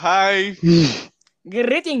Hi.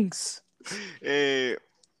 Greetings! Eh,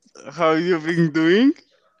 how you been doing?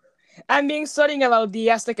 I'm being studying about the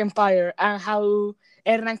Aztec Empire and how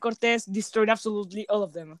Hernan Cortes destroyed absolutely all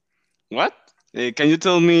of them. What? Can you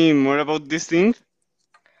tell me more about this thing?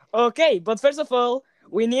 Okay, but first of all,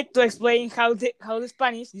 we need to explain how the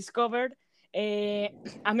Spanish discovered uh,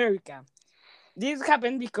 America. This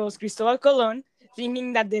happened because Cristobal Colon,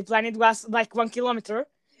 thinking that the planet was like 1 kilometer,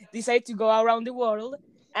 decided to go around the world,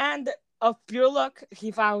 and of pure luck,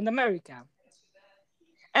 he found America.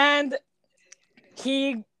 And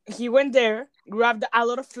he went there, grabbed a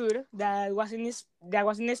lot of food that was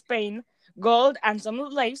in Spain, gold and some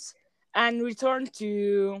slaves, and returned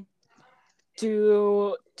to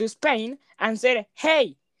Spain and said,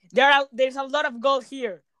 "Hey, there's a lot of gold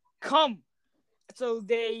here. Come." So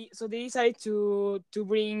they decided to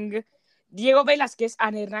bring Diego Velázquez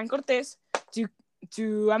and Hernán Cortés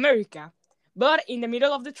to America. But in the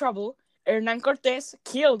middle of the trouble, Hernán Cortés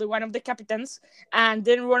killed one of the captains and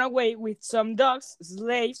then ran away with some dogs,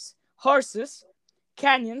 slaves, horses,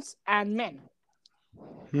 canyons, and men.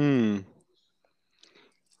 Hmm.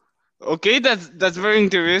 Okay, that's very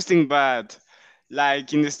interesting, but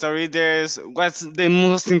like in the story, there's what's the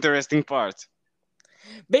most interesting part?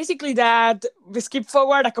 Basically, that we skip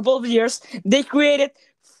forward a couple of years, they created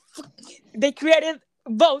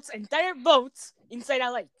boats, entire boats inside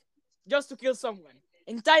a lake, just to kill someone.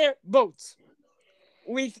 Entire boats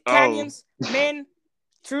with Oh, canyons, men,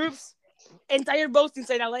 troops, entire boats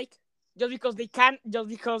inside a lake, just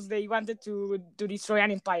because they wanted to destroy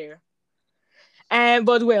an empire.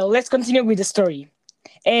 But well, let's continue with the story.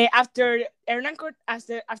 After Hernan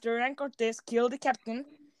Cortes killed the captain,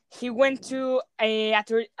 he went to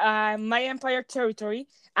Maya Empire territory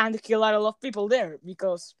and killed a lot of people there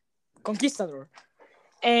because conquistador.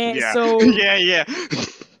 And yeah, so yeah, yeah.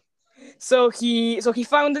 so he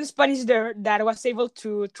found a Spanish there that was able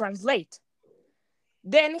to translate.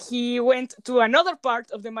 Then he went to another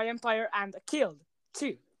part of the Maya Empire and killed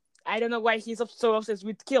too. I don't know why he's so obsessed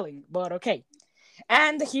with killing, but okay.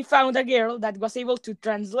 And he found a girl that was able to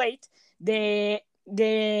translate the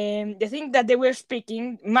thing that they were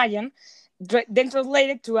speaking, Mayan, then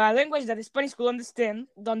translated to a language that the Spanish could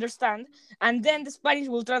understand, and then the Spanish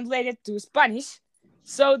will translate it to Spanish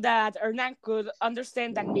so that Hernan could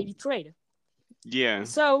understand and maybe trade. Yeah.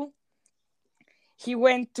 So he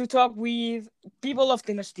went to talk with people of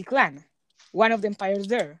Tenochtitlan, one of the empires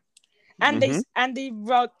there, and Mm-hmm. they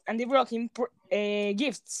brought him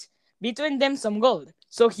gifts, between them some gold.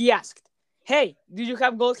 So he asked, "Hey, do you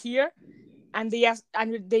have gold here?" And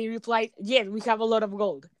they replied, "Yes, we have a lot of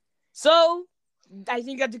gold." So I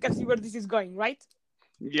think that you can see where this is going, right?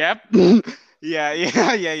 Yep. Yeah,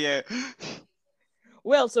 yeah, yeah, yeah.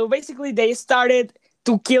 Well, so basically they started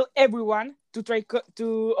to kill everyone to try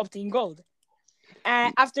to obtain gold.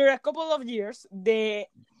 After a couple of years, the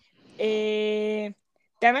uh,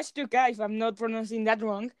 Tamastuka, if I'm not pronouncing that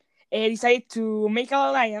wrong, decided to make an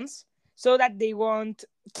alliance so that they won't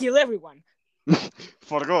kill everyone.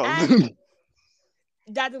 For gold. And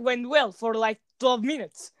that went well for like 12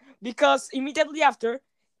 minutes because immediately after,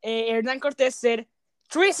 Hernan Cortes said,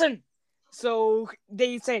 "Treason!" So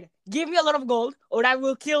they said, "Give me a lot of gold or I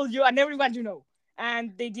will kill you and everyone you know."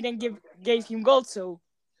 And they didn't gave him gold, so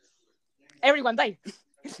everyone died.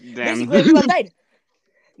 Damn. Basically, everyone died.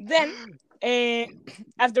 Then, uh,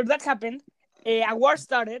 after that happened, a war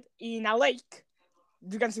started in a lake.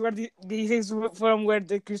 You can see where this is from where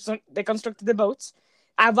they constructed the boats.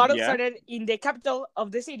 A battle Yeah. started in the capital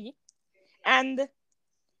of the city, and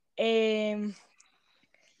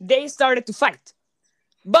they started to fight.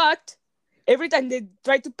 But every time they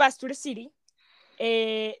tried to pass to the city,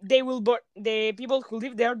 the people who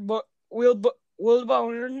live there will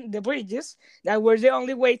burn the bridges that were the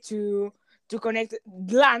only way to connect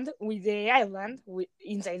land with the island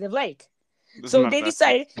inside the lake. So they Smartazo.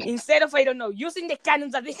 decided, instead of, I don't know, using the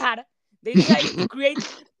cannons that they had, they decided to create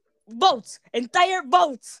boats, entire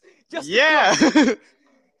boats, just to Yeah. cross.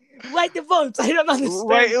 Why the boats? I don't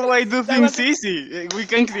why understand. why do That things was easy? We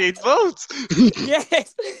can create boats.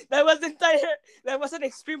 yes, that was entire. That was an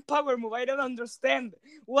extreme power move. I don't understand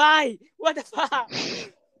why. What the fuck?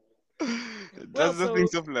 Well, That's the so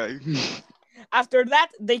things of life. after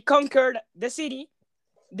that, they conquered the city.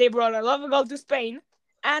 They brought a lot of gold to Spain,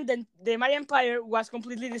 and then the Maya Empire was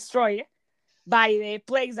completely destroyed by the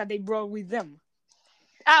plagues that they brought with them.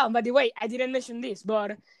 Ah, by the way, I didn't mention this,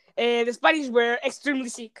 but the Spanish were extremely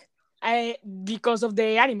sick because of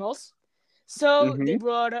the animals. So they Hmm.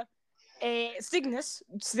 brought sickness.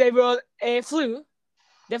 So they brought flu.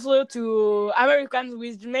 The flu to Americans,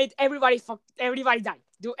 which made everybody die.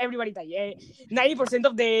 do everybody die. 90%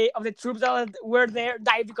 of the troops that were there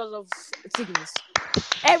died because of sickness.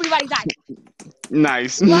 Everybody died.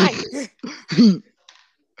 Nice. Why?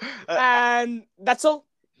 And that's all.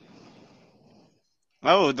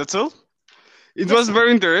 Oh, that's all? It Yes. was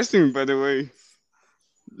very interesting, by the way.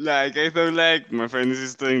 Like, I thought, like, my friend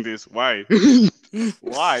is doing this. Why?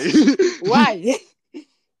 Why? Why?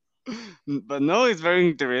 But no, it's very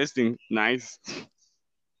interesting. Nice.